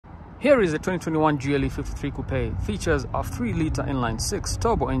Here is the 2021 GLE 53 Coupe. Features a 3-liter inline-6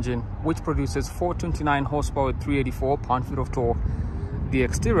 turbo engine which produces 429 horsepower with 384 pound-feet of torque. The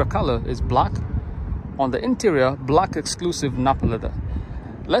exterior color is black. On the interior, black exclusive Napa leather.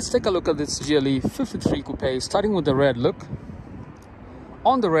 Let's take a look at this GLE 53 Coupe, starting with the rear look.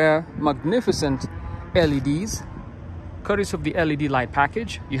 On the rear, magnificent LEDs, courtesy of the LED light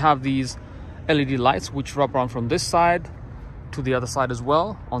package. You have these LED lights which wrap around from this side to the other side as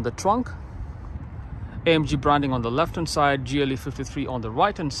well. On the trunk, AMG branding on the left hand side, GLE 53 on the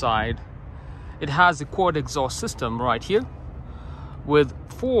right hand side. It has a quad exhaust system right here with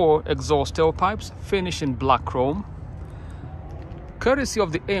 4 exhaust tailpipes finished in black chrome, courtesy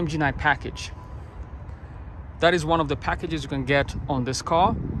of the AMG Night package. That is one of the packages you can get on this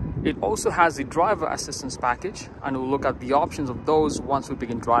car. It also has the driver assistance package, and we'll look at the options of those once we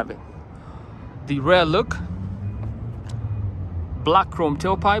begin driving. The rear look: black chrome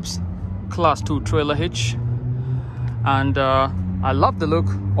tailpipes, class 2 trailer hitch, and I love the look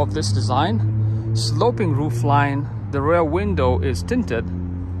of this design. Sloping roof line, the rear window is tinted,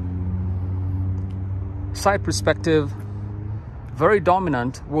 side perspective, very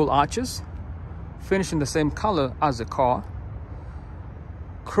dominant wool arches, finished in the same color as the car,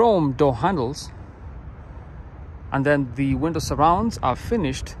 chrome door handles, and then the window surrounds are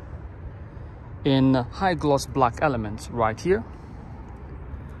finished in high gloss black elements right here.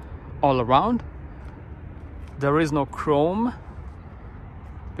 All around, there is no chrome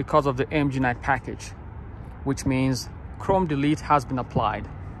because of the AMG Night package, which means chrome delete has been applied.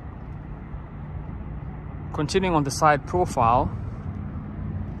 Continuing on the side profile,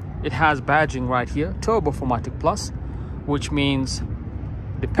 it has badging right here, Turbo 4MATIC Plus, which means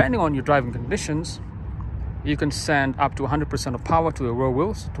depending on your driving conditions, you can send up to 100% of power to the rear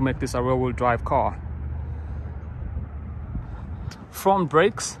wheels to make this a rear-wheel drive car. Front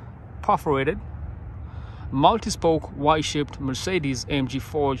brakes, perforated, multi-spoke Y-shaped Mercedes AMG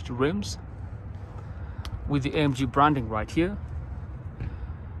forged rims with the AMG branding right here.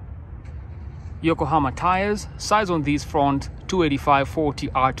 Yokohama tires, size on these front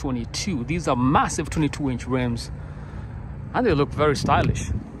 285/40 R22. These are massive 22-inch rims and they look very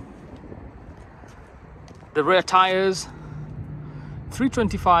stylish. The rear tires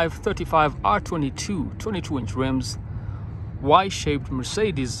 325/35 R22, 22-inch rims, Y-shaped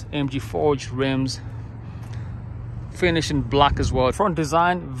Mercedes AMG forged rims, finish in black as well. Front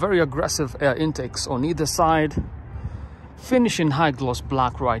design, very aggressive air intakes on either side, finish in high gloss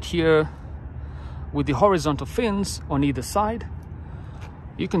black right here with the horizontal fins on either side.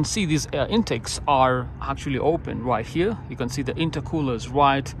 You can see these air intakes are actually open right here. You can see the intercoolers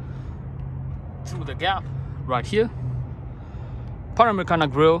right through the gap right here.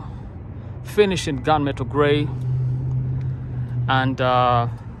 Panamericana grille, finish in gunmetal gray, and the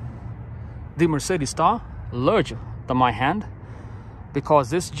Mercedes star, larger than my hand, because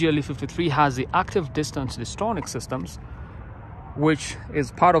this GLE 53 has the active distance distronic systems, which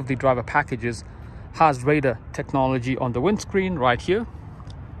is part of the driver packages. Has radar technology on the windscreen right here,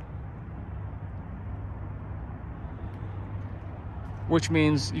 which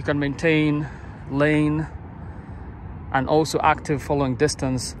means you can maintain lane and also active following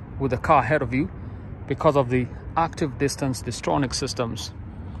distance with the car ahead of you because of the active distance distronic systems.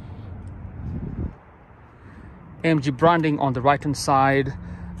 AMG branding on the right hand side.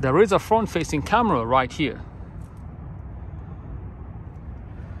 There is a front facing camera right here,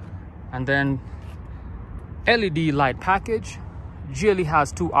 and then LED light package. GLE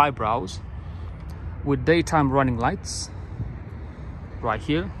has 2 eyebrows with daytime running lights right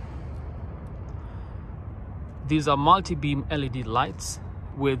here. These are multi-beam LED lights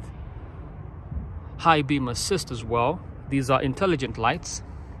with high beam assist as well. These are intelligent lights,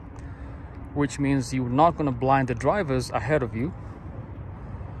 which means you're not going to blind the drivers ahead of you.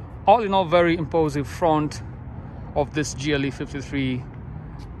 All in all, very imposing front of this GLE 53.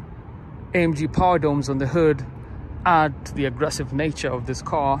 AMG power domes on the hood add to the aggressive nature of this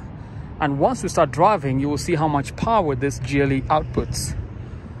car, and once we start driving you will see how much power this GLE outputs,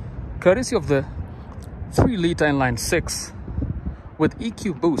 courtesy of the 3-liter inline-6 with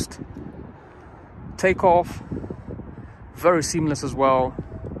EQ boost. Takeoff very seamless as well.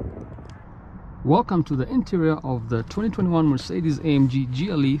 Welcome to the interior of the 2021 Mercedes-AMG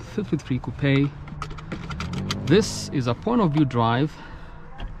GLE 53 Coupe. This is a point of view drive.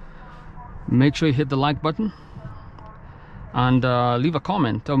 Make sure you hit the like button and leave a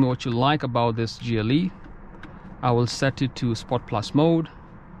comment. Tell me what you like about this GLE. I will set it to Sport Plus mode.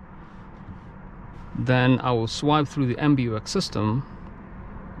 Then I will swipe through the MBUX system,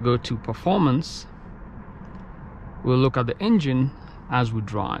 go to Performance. We'll look at the engine as we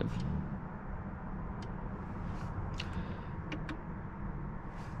drive.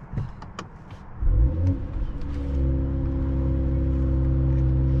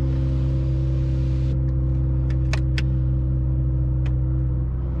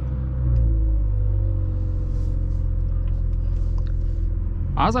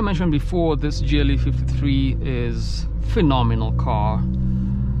 As I mentioned before, this GLE 53 is a phenomenal car.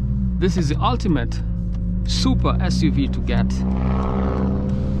 This is the ultimate super SUV to get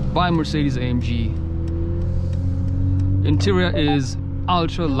by Mercedes AMG. Interior is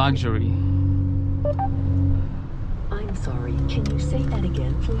ultra luxury. I'm sorry, can you say that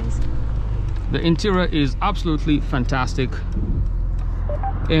again, please? The interior is absolutely fantastic.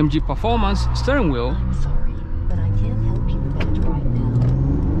 AMG performance steering wheel. I'm sorry, but I can't help you with that right now.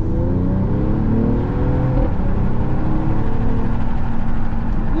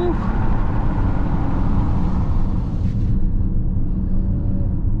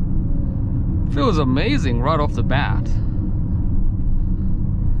 Feels amazing right off the bat.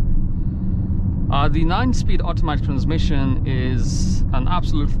 The 9-speed automatic transmission is an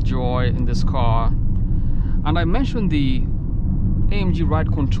absolute joy in this car, and I mentioned the AMG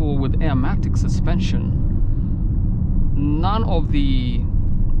ride control with airmatic suspension. None of the,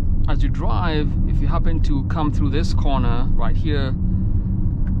 as you drive, if you happen to come through this corner right here,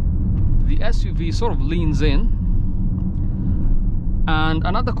 the SUV sort of leans in. And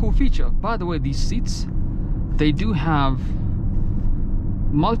another cool feature, by the way, these seats, they do have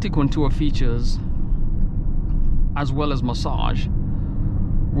multi-contour features as well as massage,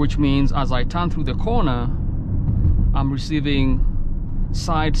 which means as I turn through the corner, I'm receiving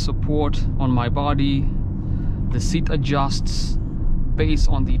side support on my body. The seat adjusts based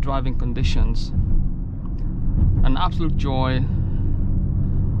on the driving conditions. An absolute joy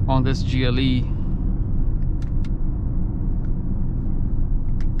on this GLE.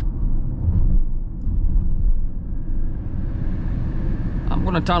 I'm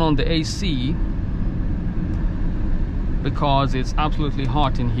gonna turn on the AC because it's absolutely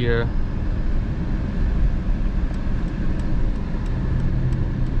hot in here.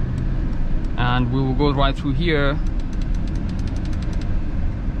 And we will go right through here.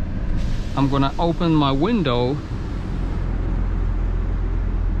 I'm gonna open my window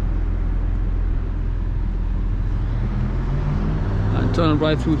and turn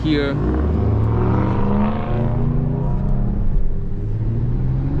right through here.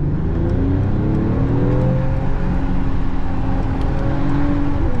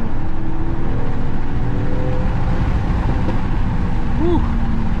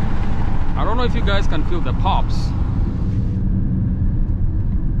 I don't know if you guys can feel the pops.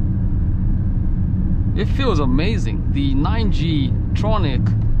 It feels amazing. The 9G Tronic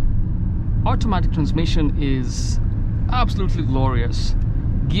automatic transmission is absolutely glorious.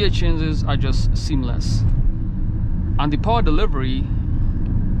 Gear changes are just seamless. And the power delivery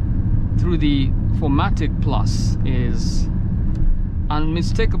through the 4MATIC Plus is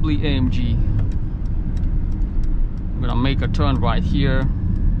unmistakably AMG. I'm gonna make a turn right here.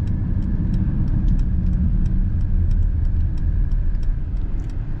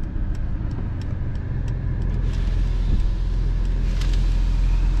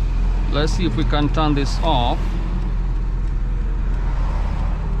 Let's see if we can turn this off.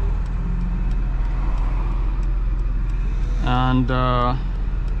 And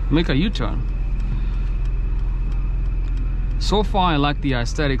make a U-turn. So far I like the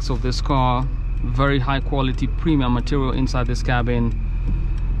aesthetics of this car. Very high quality premium material inside this cabin.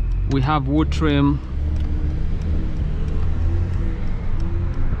 We have wood trim.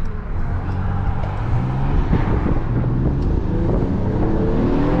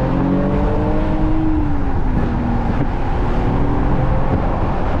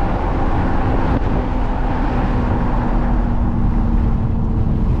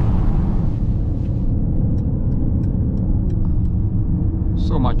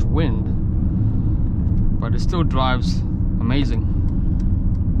 So much wind, but it still drives amazing.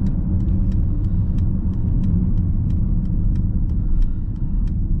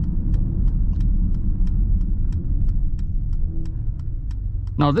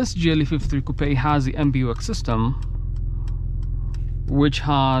 Now this GLE 53 Coupe has the MBUX system, which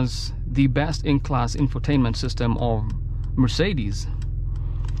has the best in-class infotainment system of Mercedes.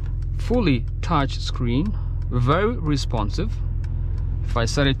 Fully touch screen, very responsive. If I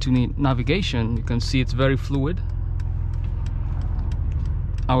set it to navigation, you can see it's very fluid.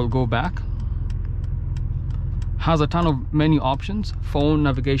 I will go back. Has a ton of menu options: phone,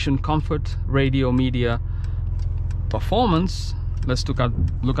 navigation, comfort, radio, media, performance. Let's look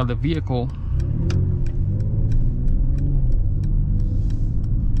at the vehicle.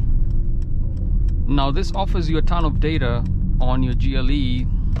 Now this offers you a ton of data on your GLE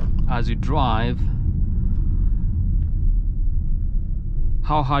as you drive.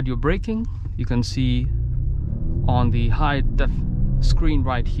 How hard you're braking, you can see on the high def screen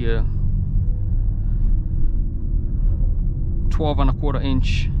right here. 12.25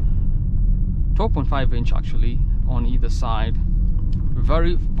 inch, 12.5 inch actually on either side.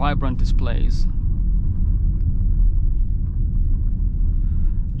 Very vibrant displays.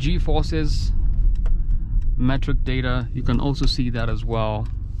 G-forces, metric data, you can also see that as well.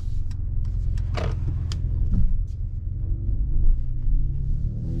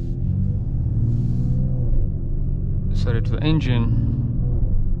 Set it to the engine.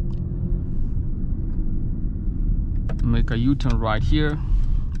 Make a U-turn right here.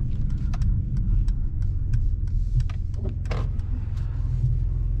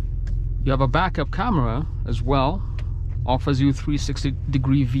 You have a backup camera as well. Offers you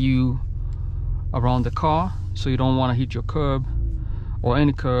 360-degree view around the car, so you don't want to hit your curb or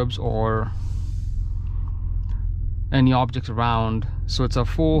any curbs or any objects around. So it's a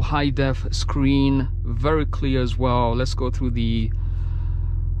full high-def screen, very clear as well. Let's go through the,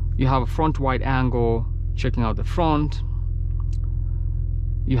 you have a front wide angle checking out the front.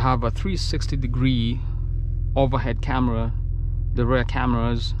 You have a 360-degree overhead camera, the rear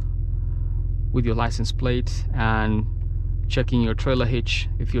cameras with your license plate, and checking your trailer hitch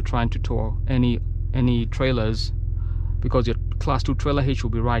if you're trying to tow any trailers, because your class 2 trailer hitch will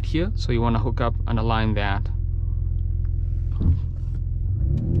be right here, so you want to hook up and align that.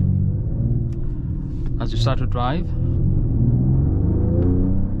 As you start to drive,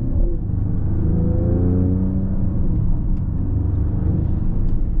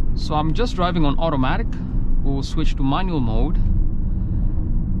 so I'm just driving on automatic. We'll switch to manual mode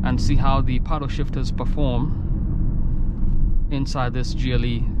and see how the paddle shifters perform inside this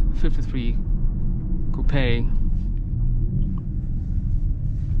GLE 53 Coupe.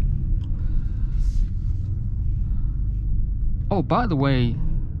 Oh, by the way,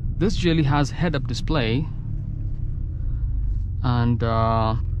 this GLE has head-up display, and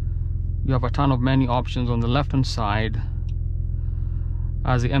you have a ton of menu options on the left-hand side.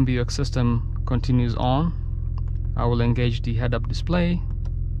 As the MBUX system continues on, I will engage the head-up display.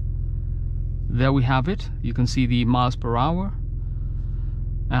 There we have it. You can see the miles per hour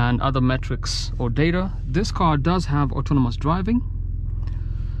and other metrics or data. This car does have autonomous driving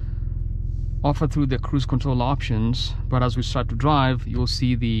offered through the cruise control options, but as we start to drive, you'll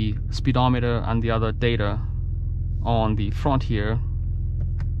see the speedometer and the other data on the front here.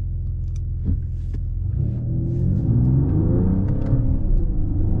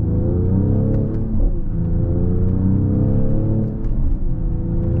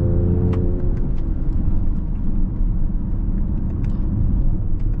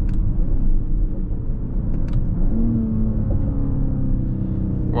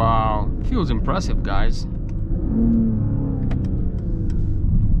 Wow, feels impressive, guys.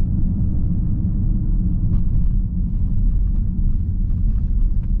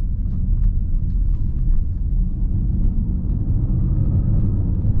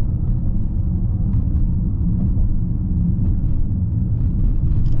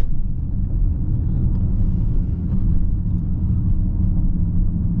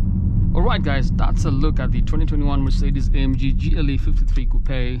 Alright guys, that's a look at the 2021 Mercedes AMG GLE 53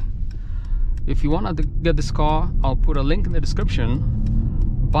 Coupe. If you want to get this car, I'll put a link in the description.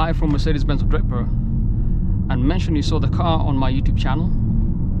 Buy from Mercedes-Benz Draper and mention you saw the car on my YouTube channel.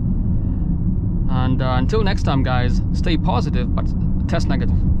 And until next time guys, stay positive but test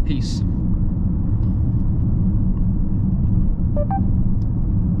negative. Peace.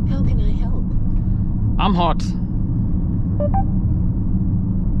 How can I help? I'm hot.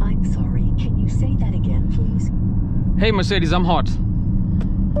 I'm sorry, can you say that again, please? Hey Mercedes, I'm hot.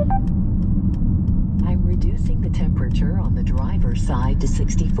 I'm reducing the temperature on the driver's side to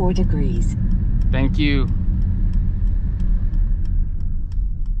 64 degrees. Thank you.